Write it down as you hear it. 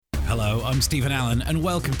Hello, I'm Stephen Allen, and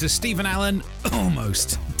welcome to Stephen Allen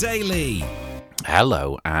Almost Daily.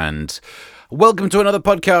 Hello, and welcome to another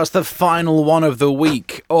podcast, the final one of the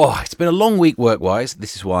week. Oh, it's been a long week work-wise.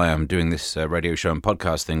 This is why I'm doing this radio show and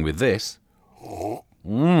podcast thing with this.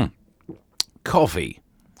 Coffee.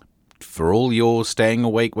 For all your staying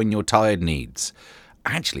awake when you're tired needs.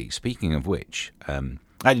 Actually, speaking of which, I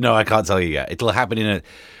can't tell you yet. It'll happen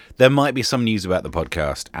There might be some news about the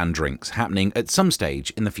podcast and drinks happening at some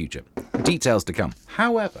stage in the future. Details to come.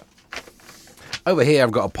 However, over here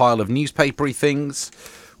I've got a pile of newspapery things.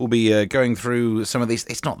 We'll be going through some of these.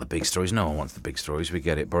 It's not the big stories. No one wants the big stories. We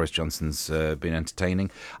get it. Boris Johnson's been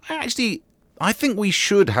entertaining. I think we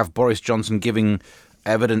should have Boris Johnson giving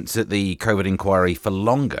evidence at the COVID inquiry for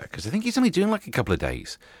longer, because I think he's only doing like a couple of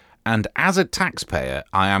days. And as a taxpayer,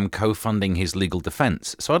 I am co-funding his legal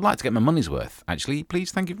defence. So I'd like to get my money's worth. Actually,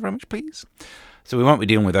 please, thank you very much, please. So we won't be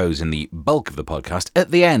dealing with those in the bulk of the podcast.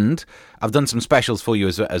 At the end, I've done some specials for you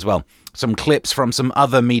as well. Some clips from some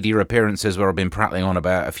other media appearances where I've been prattling on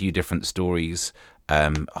about a few different stories.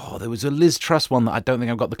 There was a Liz Truss one that I don't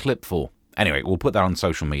think I've got the clip for. Anyway, we'll put that on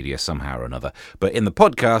social media somehow or another. But in the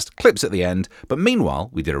podcast, clips at the end. But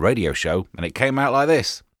meanwhile, we did a radio show and it came out like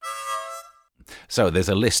this. So there's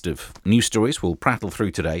a list of news stories we'll prattle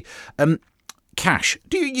through today. Cash.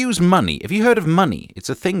 Do you use money? Have you heard of money? It's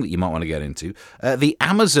a thing that you might want to get into. The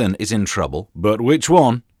Amazon is in trouble, but which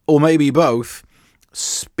one? Or maybe both.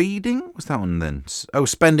 Speeding? What's that one then? Oh,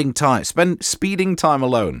 spending time. Speeding time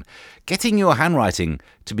alone. Getting your handwriting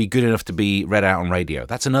to be good enough to be read out on radio.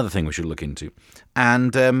 That's another thing we should look into.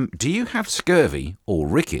 And do you have scurvy or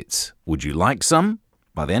rickets? Would you like some?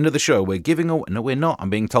 By the end of the show, we're giving away... No, we're not. I'm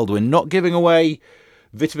being told we're not giving away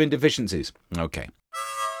vitamin deficiencies. Okay.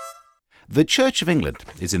 The Church of England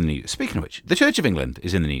is in the news. Speaking of which, the Church of England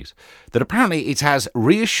is in the news. That apparently it has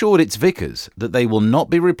reassured its vicars that they will not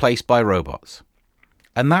be replaced by robots.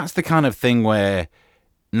 And that's the kind of thing where,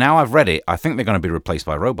 now I've read it, I think they're going to be replaced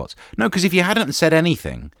by robots. No, because if you hadn't said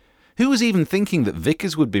anything, who was even thinking that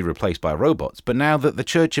vicars would be replaced by robots? But now that the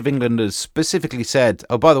Church of England has specifically said,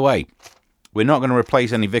 oh, by the way, we're not going to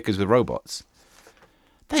replace any vicars with robots.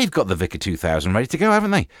 They've got the Vicar 2000 ready to go,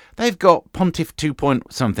 haven't they? They've got Pontiff 2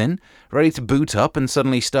 point something ready to boot up and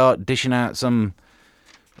suddenly start dishing out some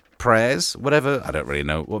prayers, whatever. I don't really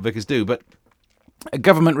know what vicars do, but a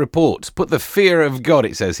government report put the fear of God,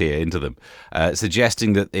 it says here, into them,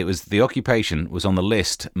 suggesting that it was the occupation was on the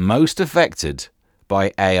list most affected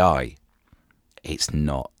by AI. It's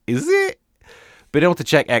not, is it? Being able to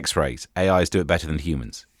check x-rays, AIs do it better than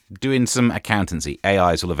humans. Doing some accountancy,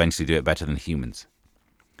 AIs will eventually do it better than humans.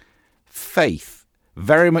 Faith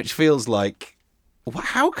very much feels like,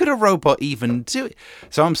 how could a robot even do it?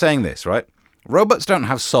 So I'm saying this, right? Robots don't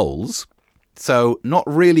have souls, so not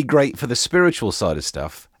really great for the spiritual side of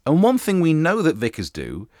stuff. And one thing we know that vicars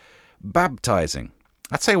do, baptizing.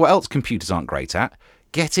 I'd say what else computers aren't great at,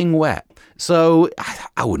 getting wet. So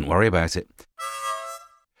I wouldn't worry about it.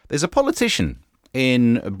 There's a politician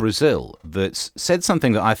in Brazil that's said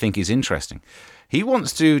something that I think is interesting. He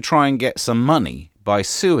wants to try and get some money by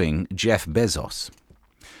suing Jeff Bezos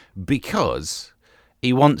because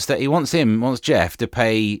he wants Jeff to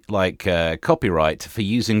pay copyright for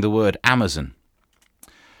using the word Amazon.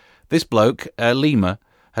 This bloke, Lima,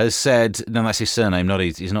 has said, no, that's his surname,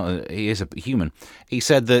 he is a human. He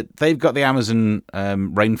said that they've got the Amazon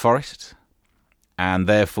rainforest, and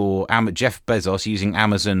therefore Jeff Bezos using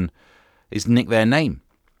Amazon is nick their name.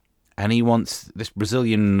 And this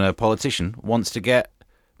Brazilian politician wants to get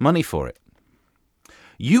money for it.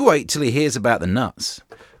 You wait till he hears about the nuts.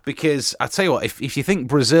 Because I tell you what, if you think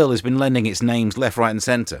Brazil has been lending its names left, right and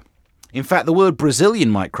centre. In fact, the word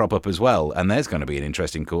Brazilian might crop up as well, and there's going to be an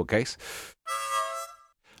interesting court case.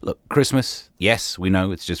 Look, Christmas, yes, we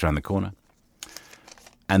know it's just around the corner.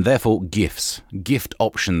 And therefore, gifts. Gift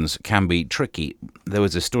options can be tricky. There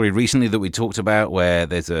was a story recently that we talked about where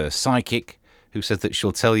there's a psychic who says that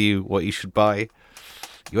she'll tell you what you should buy.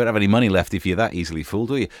 You won't have any money left if you're that easily fooled,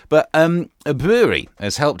 do you? But a brewery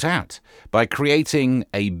has helped out by creating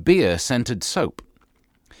a beer-scented soap.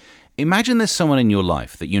 Imagine there's someone in your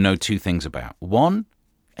life that you know two things about. One,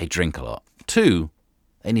 they drink a lot. Two,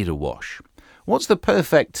 they need a wash. What's the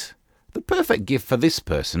perfect gift for this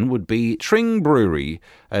person would be Tring Brewery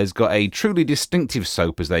has got a truly distinctive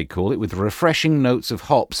soap, as they call it, with refreshing notes of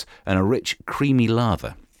hops and a rich, creamy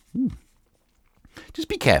lather. Just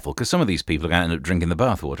be careful, because some of these people are going to end up drinking the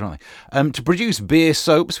bathwater, aren't they? To produce beer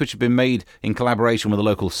soaps, which have been made in collaboration with a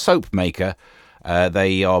local soap maker,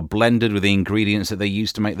 they are blended with the ingredients that they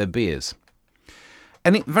use to make their beers.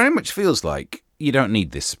 And it very much feels like you don't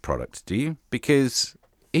need this product, do you? Because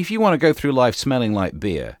if you want to go through life smelling like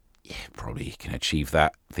beer, probably can achieve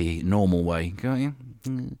that the normal way, can't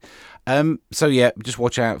you? So yeah, just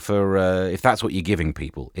watch out for if that's what you're giving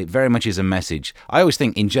people. It very much is a message. I always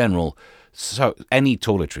think in general, so any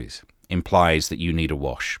toiletries implies that you need a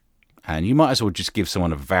wash. And you might as well just give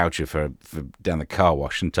someone a voucher for down the car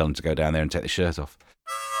wash and tell them to go down there and take the shirt off.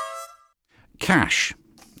 Cash.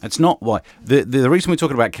 That's not why. The reason we're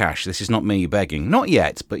talking about cash, this is not me begging. Not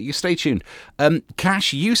yet, but you stay tuned.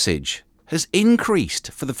 Cash usage has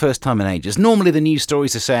increased for the first time in ages. Normally the news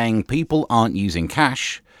stories are saying people aren't using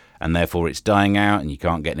cash and therefore it's dying out and you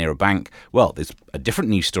can't get near a bank. Well, there's a different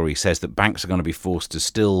news story says that banks are going to be forced to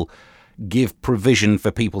still give provision for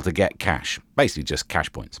people to get cash. Basically just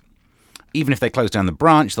cash points. Even if they close down the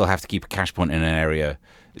branch, they'll have to keep a cash point in an area.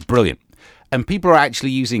 It's brilliant. And people are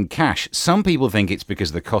actually using cash. Some people think it's because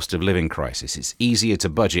of the cost of living crisis. It's easier to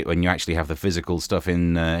budget when you actually have the physical stuff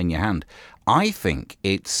in your hand. I think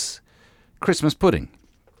it's Christmas pudding.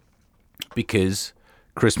 Because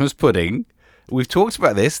Christmas pudding, we've talked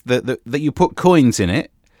about this, that you put coins in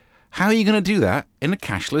it. How are you going to do that in a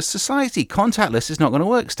cashless society? Contactless is not going to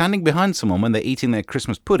work. Standing behind someone when they're eating their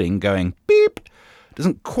Christmas pudding going beep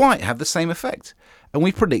doesn't quite have the same effect. And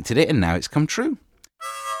we predicted it and now it's come true.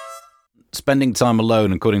 Spending time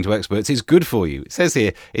alone, according to experts, is good for you. It says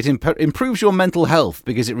here, it improves your mental health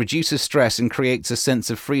because it reduces stress and creates a sense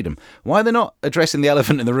of freedom. Why are they not addressing the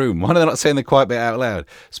elephant in the room? Why are they not saying the quiet bit out loud?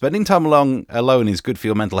 Spending time alone is good for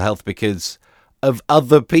your mental health because of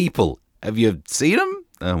other people. Have you seen them?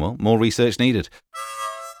 Oh, well, more research needed.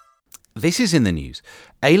 This is in the news.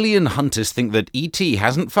 Alien hunters think that E.T.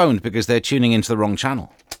 hasn't phoned because they're tuning into the wrong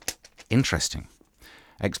channel. Interesting.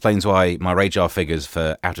 Explains why my radar figures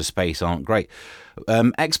for outer space aren't great.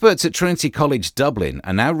 Experts at Trinity College Dublin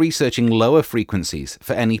are now researching lower frequencies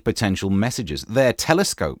for any potential messages. Their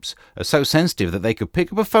telescopes are so sensitive that they could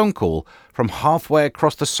pick up a phone call from halfway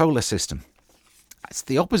across the solar system. It's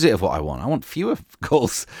the opposite of what I want. I want fewer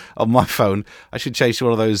calls on my phone. I should change to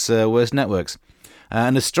one of those worst networks.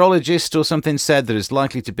 An astrologist or something said that there's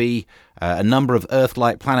likely to be a number of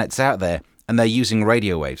Earth-like planets out there, and they're using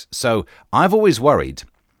radio waves. So I've always worried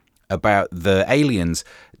about the aliens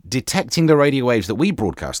detecting the radio waves that we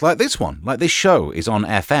broadcast, like this one. Like this show is on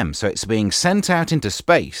FM, so it's being sent out into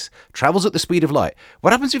space, travels at the speed of light.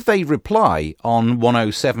 What happens if they reply on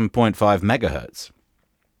 107.5 megahertz?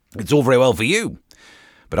 It's all very well for you,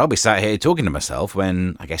 but I'll be sat here talking to myself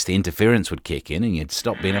when I guess the interference would kick in and you'd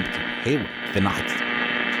stop being able to hear the night.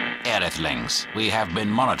 Earthlings, we have been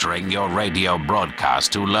monitoring your radio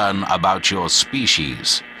broadcast to learn about your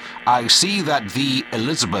species. I see that the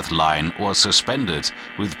Elizabeth line was suspended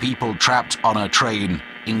with people trapped on a train,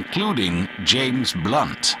 including James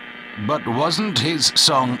Blunt. But wasn't his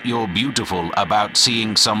song You're Beautiful about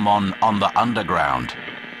seeing someone on the underground?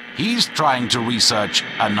 He's trying to research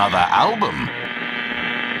another album.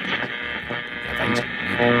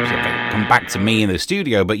 Come back to me in the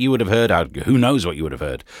studio, but you would have heard, who knows what you would have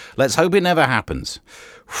heard. Let's hope it never happens.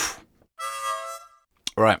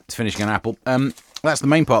 Right, it's finishing an apple. That's the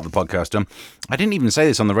main part of the podcast. I didn't even say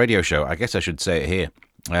this on the radio show. I guess I should say it here.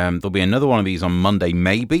 There'll be another one of these on Monday,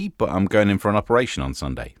 maybe, but I'm going in for an operation on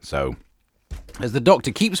Sunday. So, as the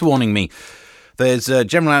doctor keeps warning me, there's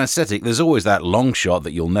general anaesthetic. There's always that long shot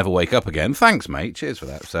that you'll never wake up again. Thanks, mate. Cheers for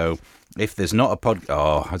that. So, if there's not a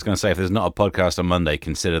if there's not a podcast on Monday,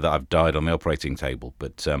 consider that I've died on the operating table.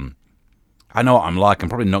 But I know what I'm like. I'm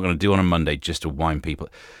probably not going to do one on Monday just to wind people.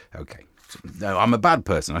 Okay. No, I'm a bad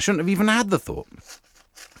person. I shouldn't have even had the thought.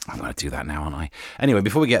 I'm going to do that now, aren't I? Anyway,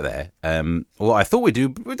 before we get there, what I thought we'd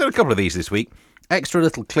done a couple of these this week. Extra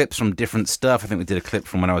little clips from different stuff. I think we did a clip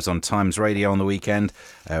from when I was on Times Radio on the weekend.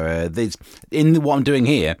 In what I'm doing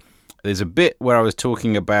here, there's a bit where I was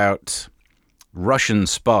talking about Russian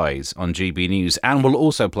spies on GB News, and we'll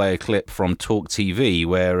also play a clip from Talk TV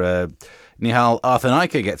where Nihal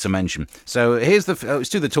Arthanaika gets a mention. So here's let's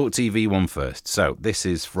do the Talk TV one first. So this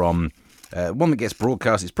is from one that gets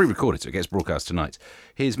broadcast. It's pre-recorded, so it gets broadcast tonight.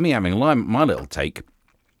 Here's me having my little take,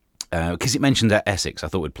 because it mentioned Essex. I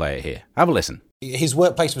thought we'd play it here. Have a listen. His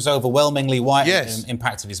workplace was overwhelmingly white and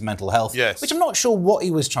impacted his mental health, which I'm not sure what he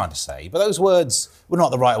was trying to say, but those words were not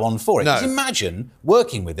the right one for it. No. Just imagine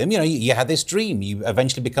working with him. You know, you had this dream. You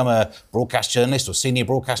eventually become a broadcast journalist or senior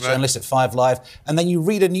broadcast journalist at 5 Live, and then you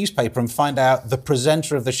read a newspaper and find out the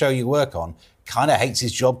presenter of the show you work on kind of hates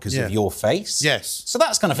his job because of your face. Yes. So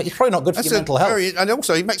that's kind of, it's probably not good for your mental health. And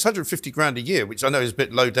also, he makes 150 grand a year, which I know is a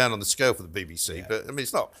bit low down on the scale for the BBC, but I mean,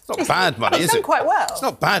 it's not bad money, is it? He's done quite well. It's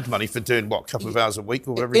not bad money for doing, a couple of hours a week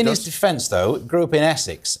or whatever he does? In his defence, though, grew up in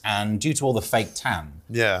Essex, and due to all the fake tan,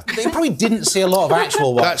 they probably didn't see a lot of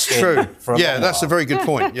actual work. That's true. That's a very good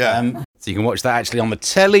point, So you can watch that actually on the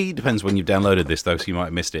telly. Depends when you've downloaded this, though, so you might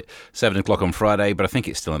have missed it. 7 o'clock on Friday, but I think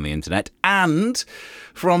it's still on the internet. And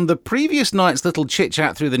from the previous night's little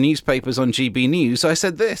chit-chat through the newspapers on GB News, I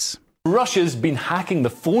said this. Russia's been hacking the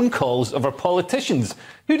phone calls of our politicians.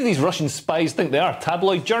 Who do these Russian spies think they are?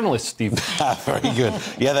 Tabloid journalists, Steve? Very good.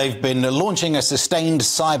 Yeah, they've been launching a sustained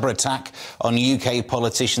cyber attack on UK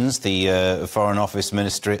politicians. The Foreign Office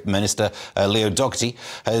Minister Leo Doherty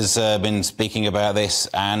has been speaking about this,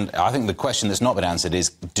 and I think the question that's not been answered is,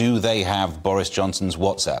 do they have Boris Johnson's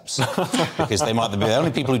WhatsApps? Because they might be the only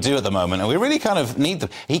people who do at the moment, and we really kind of need them.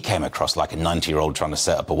 He came across like a 90-year-old trying to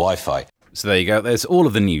set up a Wi-Fi. So there you go. There's all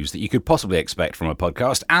of the news that you could possibly expect from a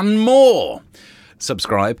podcast and more.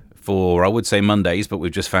 Subscribe for, I would say Mondays, but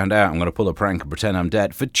we've just found out I'm going to pull a prank and pretend I'm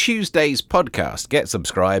dead. For Tuesday's podcast, get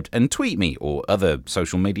subscribed and tweet me or other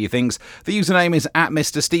social media things. The username is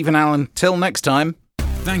 @Mr. Stephen Allen. Till next time.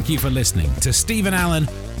 Thank you for listening to Stephen Allen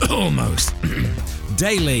Almost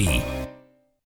Daily.